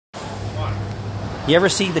You ever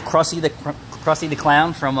see the Krusty the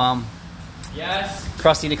Clown from Yes.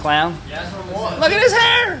 Krusty the Clown? Yes, from what? Look at his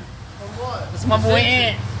hair! From what? That's my boy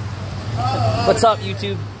Ant. What's up,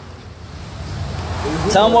 YouTube?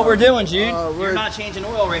 Tell them what we're doing, Jude. You're not changing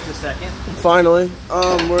oil right this second. Finally,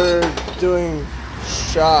 we're doing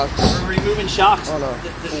shocks. We're removing shocks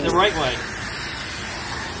the right way.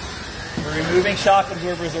 We're removing shock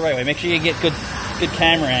absorbers the right way. Make sure you get good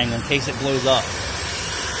camera angle in case it blows up.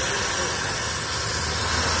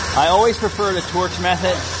 I always prefer the torch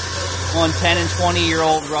method on 10 and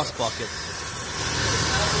 20-year-old rust buckets.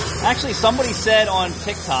 Actually, somebody said on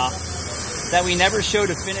TikTok that we never show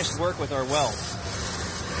the finished work with our welds.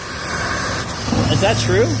 Is that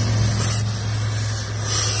true?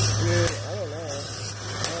 Yeah, I don't know.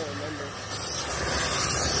 I don't remember.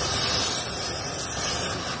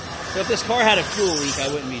 So if this car had a fuel leak, I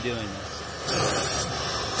wouldn't be doing this.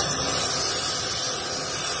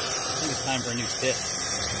 I think it's time for a new tip.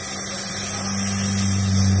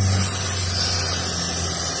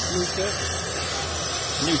 New tip?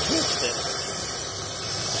 New tool tip.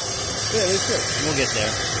 Yeah, new tip. We'll get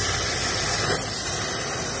there.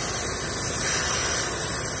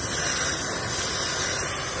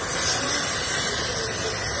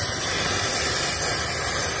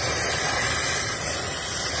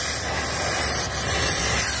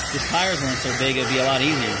 These tires weren't so big, it'd be a lot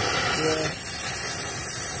easier. Yeah.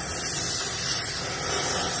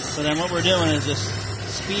 So then what we're doing is just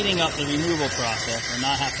speeding up the removal process and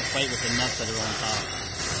not have to fight with the nuts that are on top.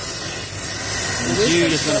 And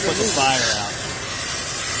Jude is going to put the fire out.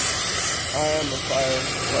 I am the fire as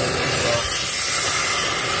well.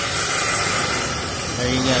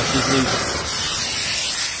 There you go, she's loose.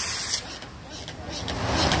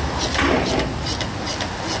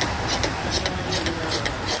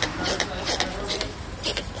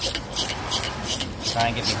 Try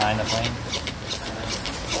and get behind the plane.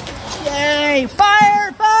 Yay! Fire!